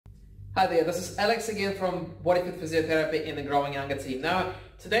Hi there, this is Alex again from Bodyfit Physiotherapy in the Growing Younger team. Now,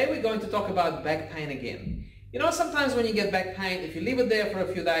 today we're going to talk about back pain again. You know, sometimes when you get back pain, if you leave it there for a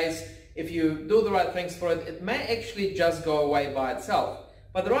few days, if you do the right things for it, it may actually just go away by itself.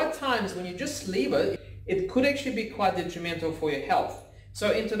 But the right times when you just leave it, it could actually be quite detrimental for your health.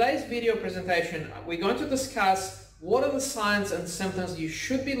 So in today's video presentation, we're going to discuss what are the signs and symptoms you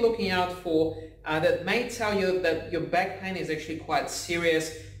should be looking out for that may tell you that your back pain is actually quite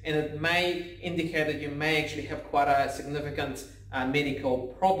serious, and it may indicate that you may actually have quite a significant medical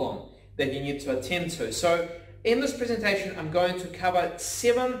problem that you need to attend to. So in this presentation, I'm going to cover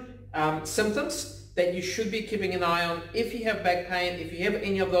 7 symptoms that you should be keeping an eye on. If you have back pain, if you have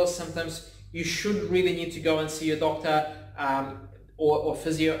any of those symptoms, you should really need to go and see your doctor or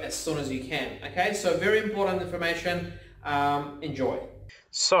physio as soon as you can. Okay, so very important information. Enjoy.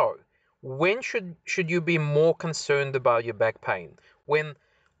 So, when should you be more concerned about your back pain? When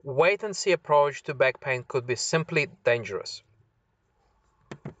wait and see approach to back pain could be simply dangerous.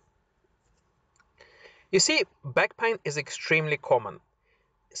 You see, back pain is extremely common.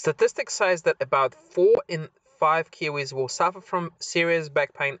 Statistics says that about 4 in 5 Kiwis will suffer from serious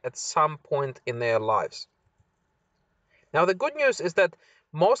back pain at some point in their lives. Now, the good news is that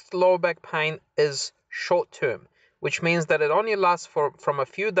most lower back pain is short term, which means that it only lasts from a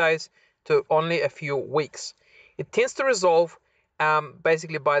few days to only a few weeks. It tends to resolve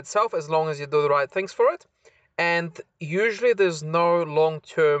basically by itself as long as you do the right things for it, and usually there's no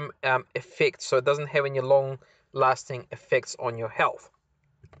long-term effect, so it doesn't have any long-lasting effects on your health.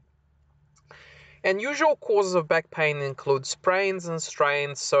 And usual causes of back pain include sprains and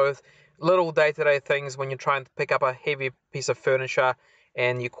strains, so little day-to-day things when you're trying to pick up a heavy piece of furniture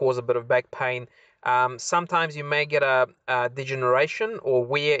and you cause a bit of back pain. Sometimes you may get a degeneration or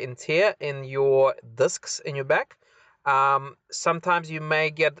wear and tear in your discs in your back. Sometimes you may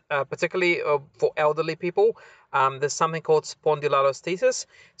get, particularly for elderly people, there's something called spondylolisthesis.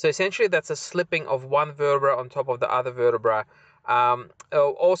 So essentially that's a slipping of one vertebra on top of the other vertebra.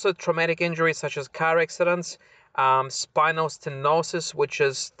 Also traumatic injuries such as car accidents, spinal stenosis, which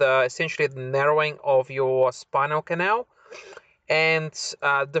is essentially the narrowing of your spinal canal, and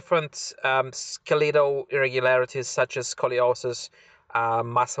different skeletal irregularities such as scoliosis,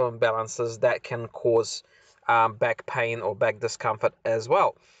 muscle imbalances that can cause back pain or back discomfort as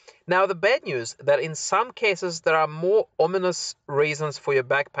well. Now, the bad news that in some cases there are more ominous reasons for your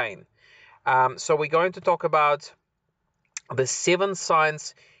back pain. So we're going to talk about the 7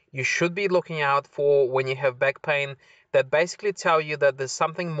 signs you should be looking out for when you have back pain that basically tell you that there's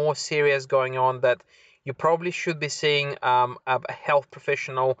something more serious going on, that you probably should be seeing a health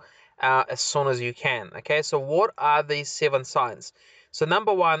professional as soon as you can. Okay, so what are these 7 signs? So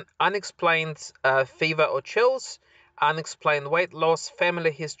number 1, unexplained fever or chills, unexplained weight loss,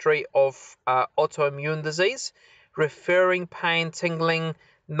 family history of autoimmune disease, referring pain, tingling,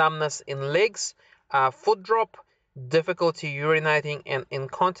 numbness in legs, foot drop, difficulty urinating and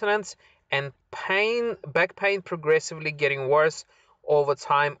incontinence, and back pain progressively getting worse over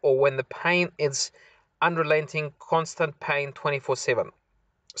time, or when the pain is unrelenting, constant pain 24/7.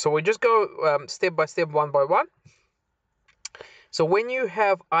 So we just go step by step, one by one. So when you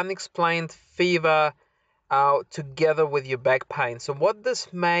have unexplained fever together with your back pain, so what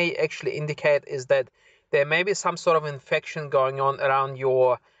this may actually indicate is that there may be some sort of infection going on around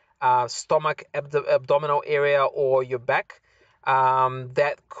your stomach, abdominal area, or your back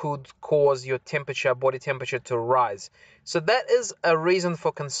that could cause your body temperature to rise. So that is a reason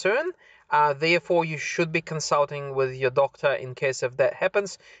for concern. Therefore, you should be consulting with your doctor in case if that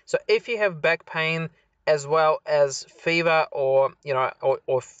happens. So if you have back pain as well as fever, or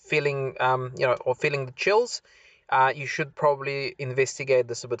feeling feeling the chills, you should probably investigate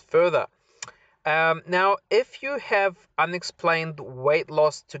this a bit further. Now, if you have unexplained weight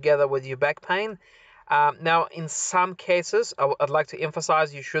loss together with your back pain, now in some cases, I'd like to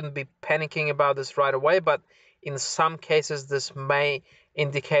emphasize you shouldn't be panicking about this right away, but in some cases this may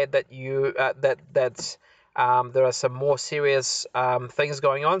indicate that there are some more serious things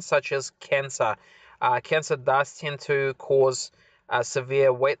going on, such as cancer. Cancer does tend to cause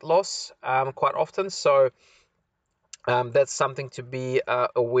severe weight loss quite often, so that's something to be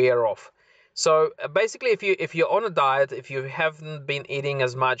aware of. So basically, if you're on a diet, if you haven't been eating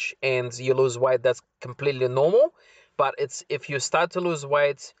as much and you lose weight, that's completely normal. But if you start to lose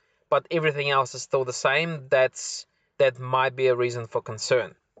weight, but everything else is still the same, that might be a reason for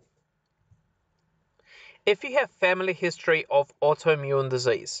concern. If you have family history of autoimmune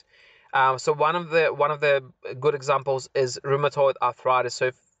disease, so one of the good examples is rheumatoid arthritis. So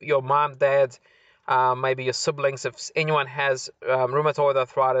if your mom, dad, maybe your siblings, if anyone has rheumatoid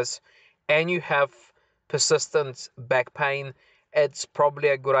arthritis, and you have persistent back pain, it's probably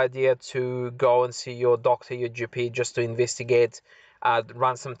a good idea to go and see your doctor, your GP, just to investigate,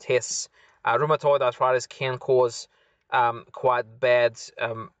 run some tests. Rheumatoid arthritis can cause quite bad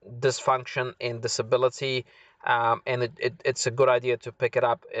dysfunction and disability, and it's a good idea to pick it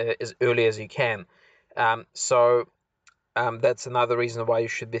up as early as you can. That's another reason why you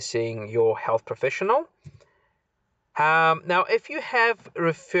should be seeing your health professional. Now, if you have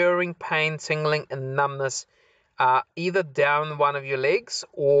referring pain, tingling, and numbness either down one of your legs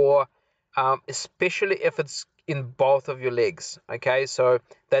or especially if it's in both of your legs, okay, so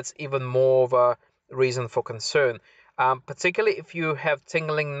that's even more of a reason for concern, particularly if you have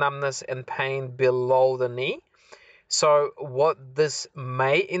tingling, numbness, and pain below the knee. So what this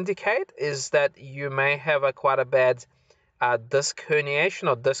may indicate is that you may have quite a bad disc herniation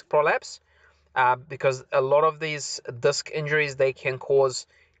or disc prolapse, because a lot of these disc injuries, they can cause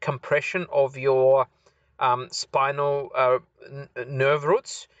compression of your spinal nerve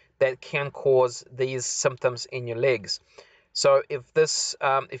roots that can cause these symptoms in your legs. So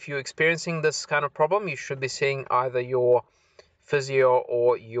if you're experiencing this kind of problem, you should be seeing either your physio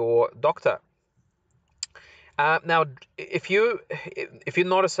or your doctor. Now, if you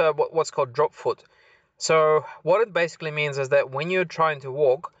notice what's called drop foot, so what it basically means is that when you're trying to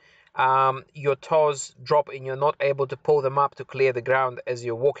walk, your toes drop and you're not able to pull them up to clear the ground as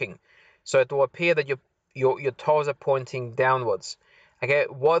you're walking. So it will appear that your toes are pointing downwards. Okay,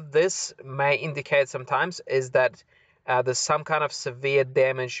 what this may indicate sometimes is that there's some kind of severe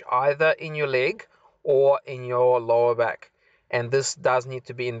damage either in your leg or in your lower back, and this does need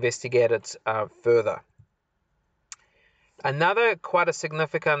to be investigated further. Another quite a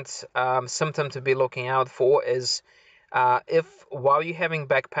significant symptom to be looking out for is if while you're having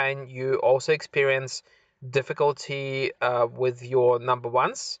back pain, you also experience difficulty with your number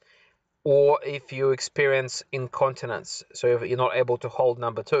ones, or if you experience incontinence, so if you're not able to hold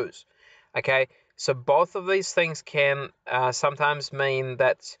number twos. Okay, so both of these things can sometimes mean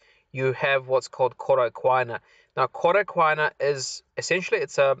that you have what's called cauda equina. Now, cauda equina is essentially,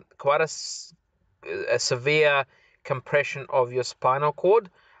 it's quite a severe compression of your spinal cord.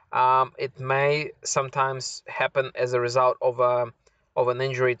 It may sometimes happen as a result of an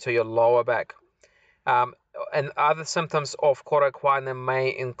injury to your lower back. And other symptoms of cauda equina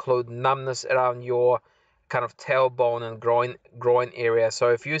may include numbness around your kind of tailbone and groin area. So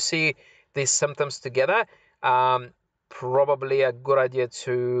if you see these symptoms together, probably a good idea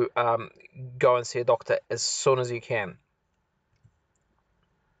to go and see a doctor as soon as you can.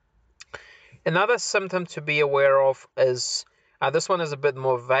 Another symptom to be aware of is, this one is a bit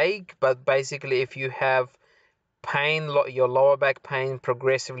more vague, but basically if you have pain, your lower back pain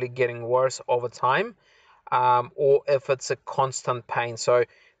progressively getting worse over time, or if it's a constant pain. So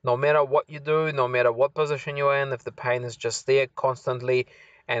no matter what you do, no matter what position you're in, if the pain is just there constantly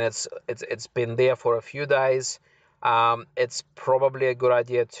and it's been there for a few days, it's probably a good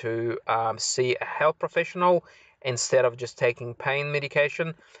idea to see a health professional instead of just taking pain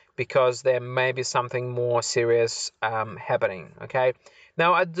medication, because there may be something more serious happening. Okay,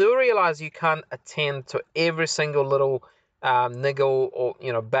 now I do realize you can't attend to every single little niggle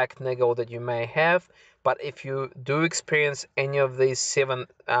or back niggle that you may have, but if you do experience any of these 7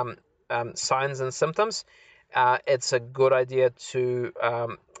 signs and symptoms, it's a good idea to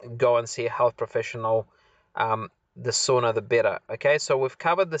go and see a health professional. The sooner the better. Okay, so we've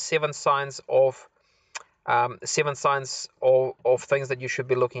covered the 7 signs of things that you should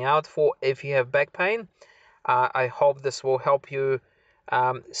be looking out for if you have back pain. I hope this will help you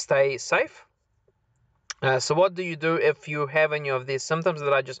stay safe. So what do you do if you have any of these symptoms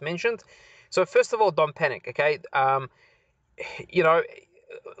that I just mentioned? So first of all, don't panic. Okay, a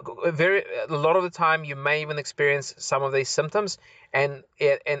lot of the time you may even experience some of these symptoms, and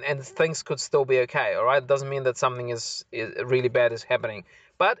things could still be okay. All right, it doesn't mean that something is really bad is happening,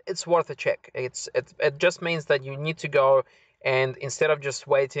 but it's worth a check. It just means that you need to go, and instead of just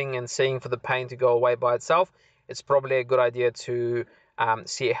waiting and seeing for the pain to go away by itself, it's probably a good idea to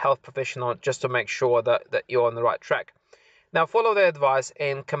see a health professional just to make sure that you're on the right track. Now, follow the advice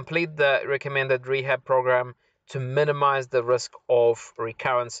and complete the recommended rehab program to minimize the risk of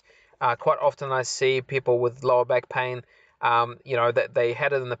recurrence. Quite often I see people with lower back pain, that they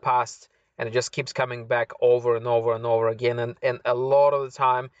had it in the past and it just keeps coming back over and over and over again. And a lot of the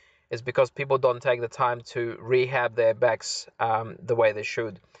time is because people don't take the time to rehab their backs the way they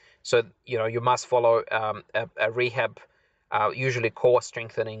should. So, you must follow a rehab, usually core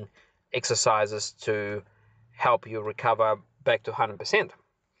strengthening exercises to help you recover back to 100%.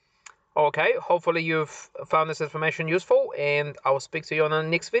 Okay, hopefully you've found this information useful, and I will speak to you on the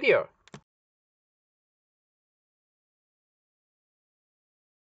next video.